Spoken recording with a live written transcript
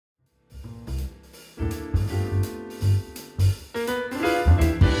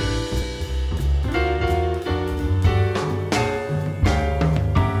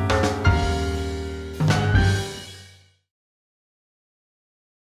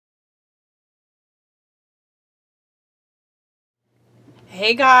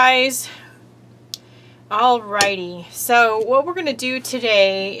Hey guys. Alrighty, so what we're going to do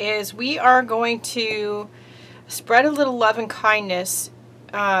today is we are going to spread a little love and kindness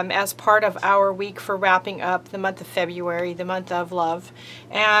as part of our week for wrapping up the month of February, the month of love.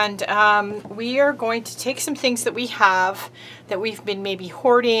 And we are going to take some things that we have that we've been maybe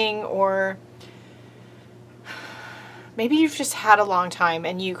hoarding, or maybe you've just had a long time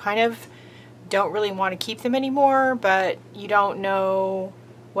and you kind of don't really want to keep them anymore, but you don't know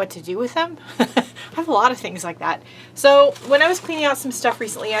what to do with them. I have a lot of things like that. So when I was cleaning out some stuff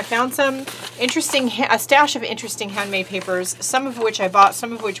recently, I found a stash of interesting handmade papers, some of which I bought,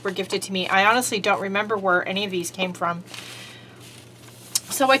 some of which were gifted to me. I honestly don't remember where any of these came from.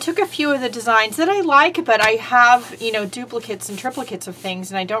 So I took a few of the designs that I like, but I have, duplicates and triplicates of things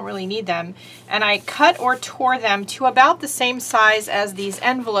and I don't really need them. And I cut or tore them to about the same size as these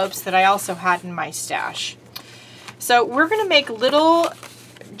envelopes that I also had in my stash. So we're going to make little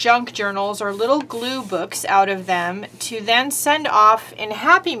junk journals or little glue books out of them to then send off in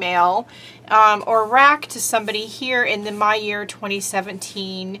Happy Mail or rack to somebody here in the My Year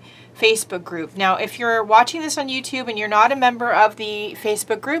 2017 Facebook group. Now, if you're watching this on YouTube and you're not a member of the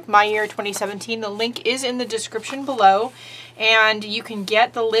Facebook group, My Year 2017, the link is in the description below, and you can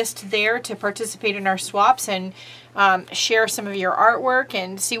get the list there to participate in our swaps and share some of your artwork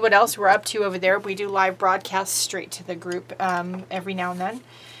and see what else we're up to over there. We do live broadcasts straight to the group every now and then.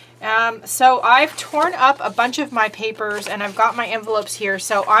 So I've torn up a bunch of my papers and I've got my envelopes here.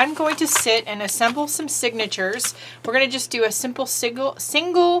 So I'm going to sit and assemble some signatures. We're going to just do a simple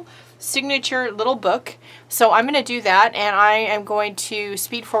single signature little book. So I'm going to do that, and I am going to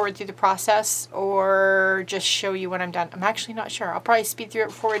speed forward through the process or just show you when I'm done. I'm actually not sure. I'll probably speed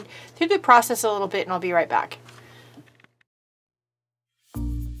forward through the process a little bit and I'll be right back.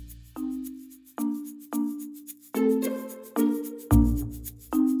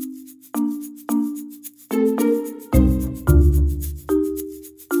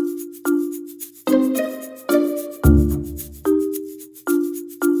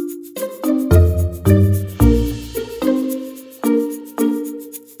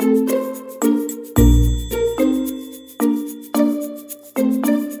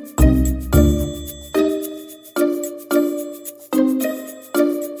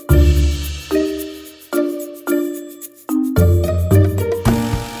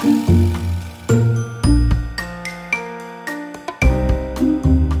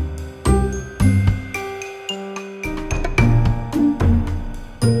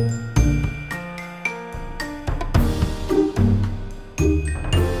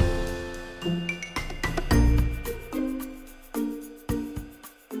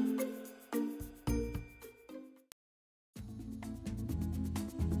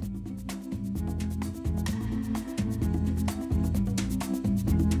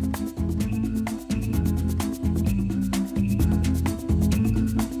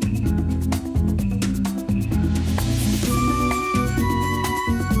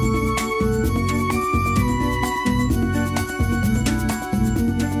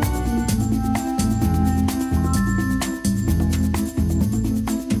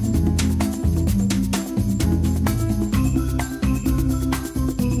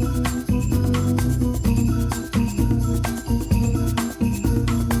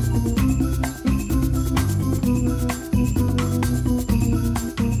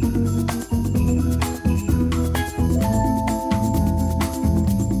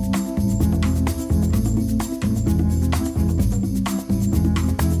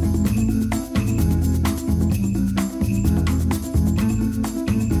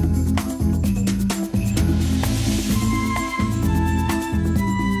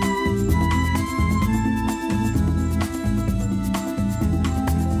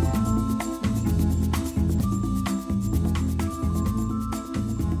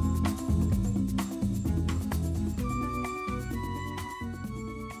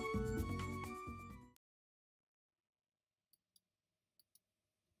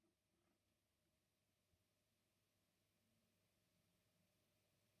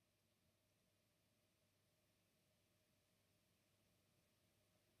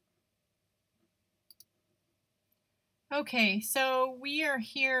 Okay, so we are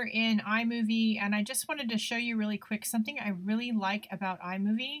here in iMovie, and I just wanted to show you really quick something I really like about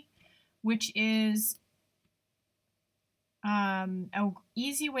iMovie, which is an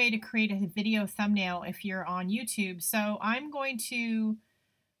easy way to create a video thumbnail if you're on YouTube. So I'm going to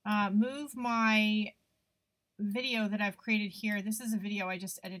move my video that I've created here. This is a video I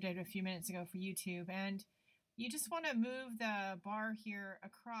just edited a few minutes ago for YouTube, and you just want to move the bar here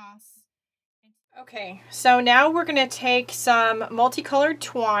across Okay, so now we're going to take some multicolored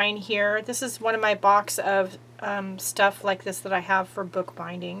twine here. This is one of my box of stuff like this that I have for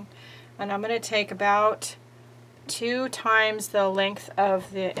bookbinding. And I'm going to take about 2 times the length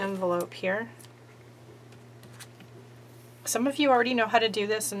of the envelope here. Some of you already know how to do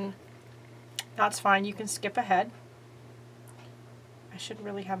this, and that's fine. You can skip ahead. I should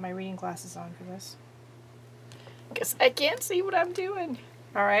really have my reading glasses on for this, because I can't see what I'm doing.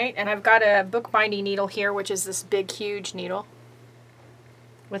 All right, and I've got a bookbinding needle here, which is this big, huge needle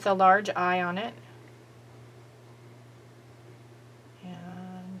with a large eye on it.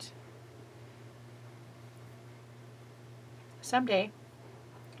 And someday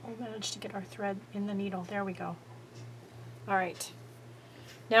we'll manage to get our thread in the needle. There we go. All right.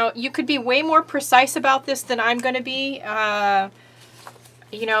 Now, you could be way more precise about this than I'm going to be.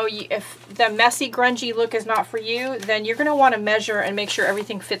 You know, if the messy, grungy look is not for you, then you're going to want to measure and make sure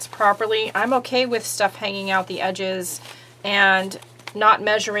everything fits properly. I'm okay with stuff hanging out the edges and not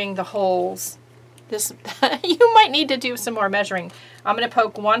measuring the holes. This, you might need to do some more measuring. I'm going to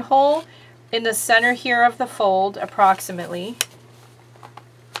poke 1 hole in the center here of the fold, approximately.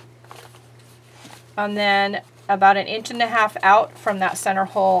 And then about 1.5 inches out from that center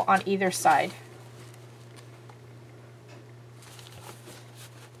hole on either side.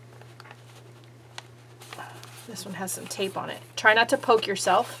 This one has some tape on it. Try not to poke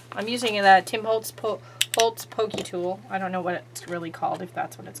yourself. I'm using the Tim Holtz pokey tool. I don't know what it's really called, if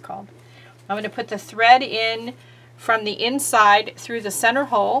that's what it's called. I'm going to put the thread in from the inside through the center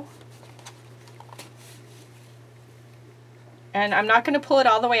hole. And I'm not going to pull it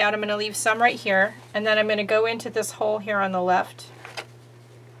all the way out. I'm going to leave some right here. And then I'm going to go into this hole here on the left.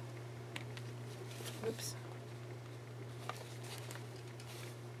 Oops.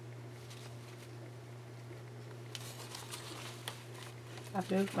 I've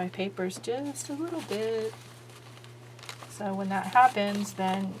moved my papers just a little bit. So when that happens,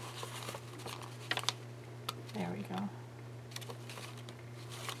 then there we go.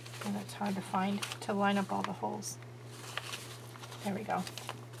 And it's hard to find to line up all the holes. There we go.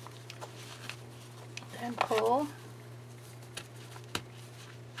 And pull.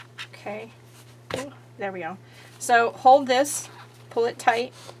 Okay. Ooh, there we go. So hold this, pull it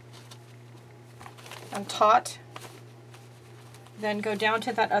tight and taut. Then go down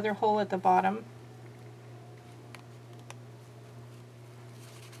to that other hole at the bottom.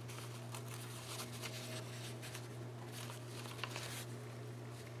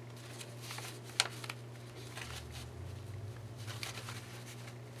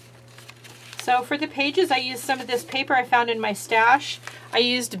 So for the pages, I used some of this paper I found in my stash. I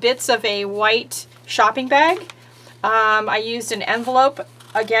used bits of a white shopping bag. I used an envelope,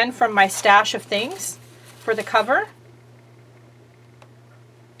 again, from my stash of things for the cover.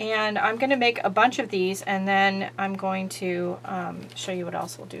 And I'm going to make a bunch of these, and then I'm going to show you what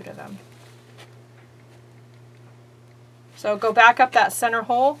else we'll do to them. So go back up that center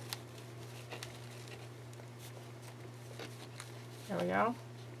hole. There we go.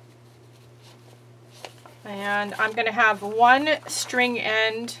 And I'm going to have 1 string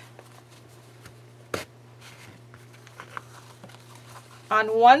end on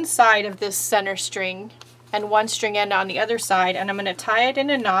one side of this center string and 1 string end on the other side, and I'm going to tie it in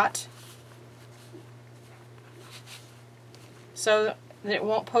a knot so that it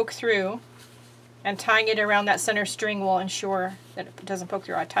won't poke through, and tying it around that center string will ensure that it doesn't poke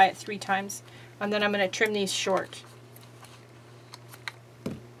through. I tie it 3 times, and then I'm going to trim these short-ish,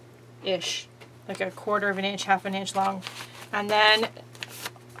 like 1/4 inch, 1/2 inch long, and then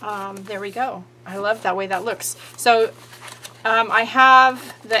there we go. I love that way that looks. So I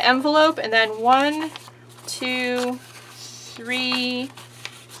have the envelope, and then 1, 2, 3,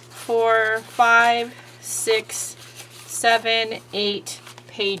 4, 5, 6, 7, 8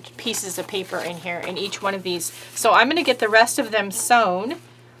 pieces of paper in here in each one of these. So I'm going to get the rest of them sewn,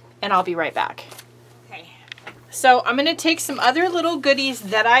 and I'll be right back. Okay. So I'm going to take some other little goodies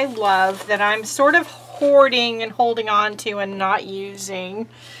that I love that I'm sort of hoarding and holding on to and not using,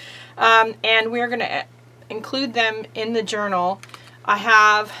 and we're going to include them in the journal. I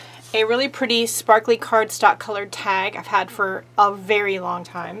have a really pretty sparkly cardstock colored tag I've had for a very long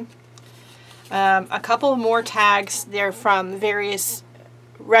time. A couple more tags. They're from various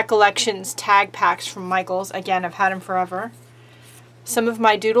Recollections tag packs from Michaels. Again, I've had them forever. Some of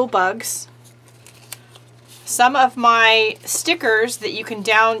my doodle bugs. Some of my stickers that you can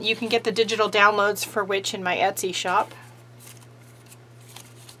get the digital downloads for which in my Etsy shop.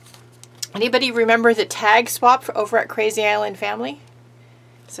 Anybody remember the tag swap over at Crazy Island Family?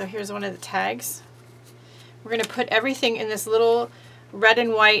 So here's one of the tags. We're going to put everything in this little red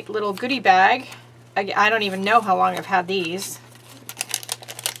and white little goodie bag. I don't even know how long I've had these.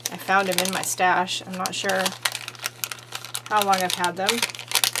 I found them in my stash. I'm not sure how long I've had them.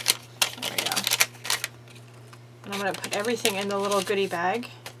 There we go. And I'm going to put everything in the little goodie bag.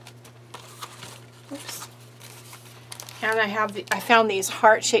 Oops. And I found these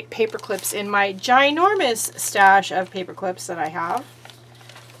heart-shaped paper clips in my ginormous stash of paper clips that I have.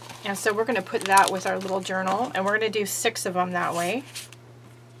 And so we're going to put that with our little journal, and we're going to do 6 of them that way.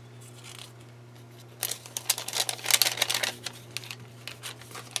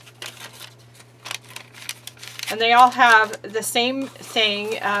 And they all have the same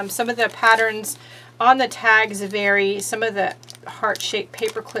thing. Some of the patterns on the tags vary. Some of the heart-shaped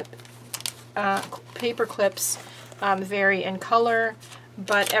paper clips vary in color,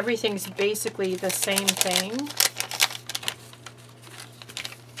 but everything's basically the same thing.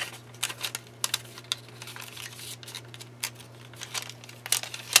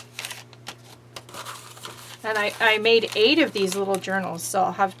 And I made 8 of these little journals, so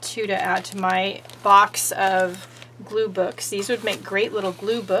I'll have 2 to add to my box of glue books. These would make great little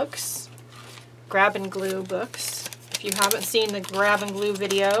glue books, grab and glue books. If you haven't seen the grab and glue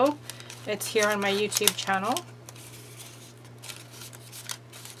video, it's here on my YouTube channel.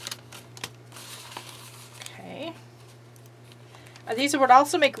 Okay. These would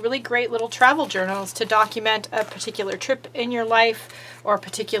also make really great little travel journals to document a particular trip in your life or a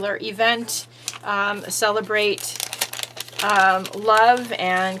particular event. Celebrate love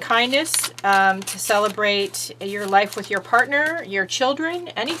and kindness, to celebrate your life with your partner, your children,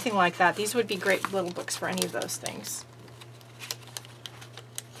 anything like that. These would be great little books for any of those things.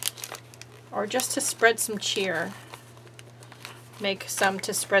 Or just to spread some cheer. Make some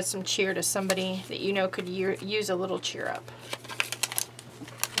to spread some cheer to somebody that you know could use a little cheer up.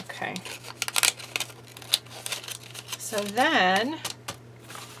 Okay. So then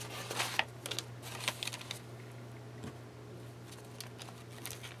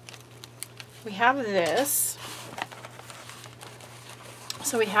we have this.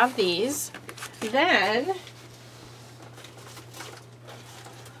 So we have these. Then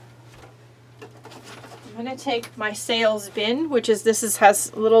I'm going to take my sales bin, which is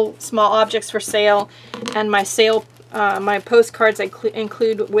has little small objects for sale, and my sale my postcards I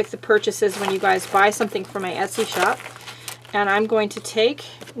include with the purchases when you guys buy something from my Etsy shop. And I'm going to take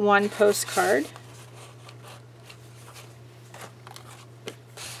one postcard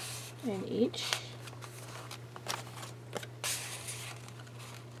in each.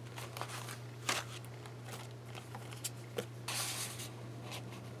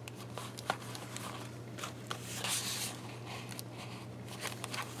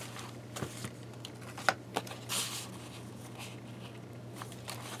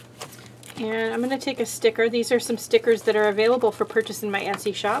 And I'm going to take a sticker. These are some stickers that are available for purchase in my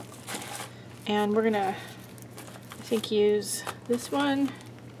Etsy shop. And we're going to, I think, use this one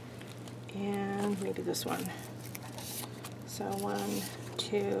and maybe this one. So 1,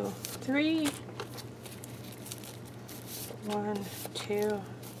 2, 3. 1, 2,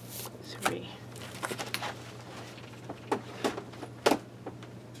 3.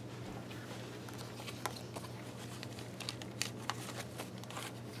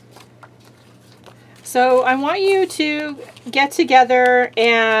 So I want you to get together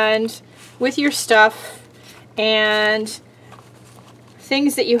and with your stuff and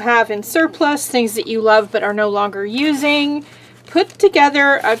things that you have in surplus, things that you love but are no longer using, put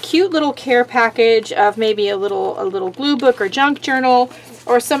together a cute little care package of maybe a little glue book or junk journal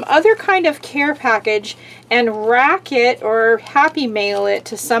or some other kind of care package, and rack it or happy mail it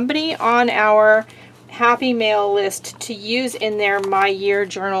to somebody on our happy mail list to use in their My Year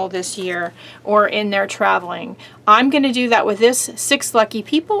journal this year or in their traveling. I'm going to do that with this. 6 lucky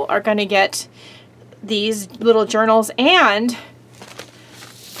people are going to get these little journals. And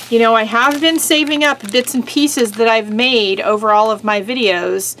you know, I have been saving up bits and pieces that I've made over all of my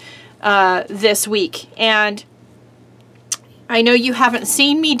videos this week, and I know you haven't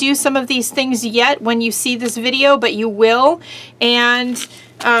seen me do some of these things yet when you see this video, but you will. And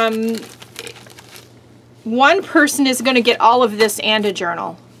one person is going to get all of this and a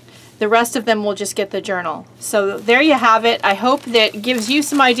journal. The rest of them will just get the journal. So there you have it. I hope that gives you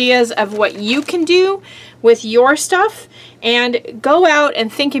some ideas of what you can do with your stuff, and go out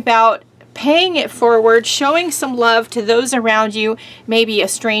and think about paying it forward, showing some love to those around you, maybe a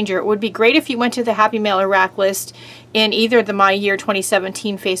stranger. It would be great if you went to the Happy Mailer rack list in either the My Year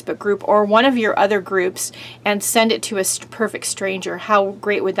 2017 Facebook group or one of your other groups and send it to a perfect stranger. How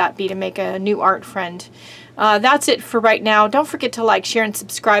great would that be to make a new art friend That's it for right now. Don't forget to like, share, and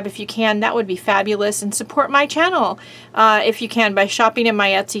subscribe if you can. That would be fabulous. And support my channel if you can by shopping in my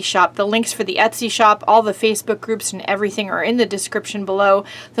Etsy shop. The links for the Etsy shop, all the Facebook groups, and everything are in the description below.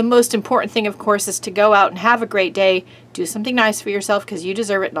 The most important thing, of course, is to go out and have a great day. Do something nice for yourself because you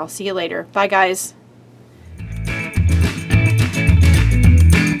deserve it, and I'll see you later. Bye, guys.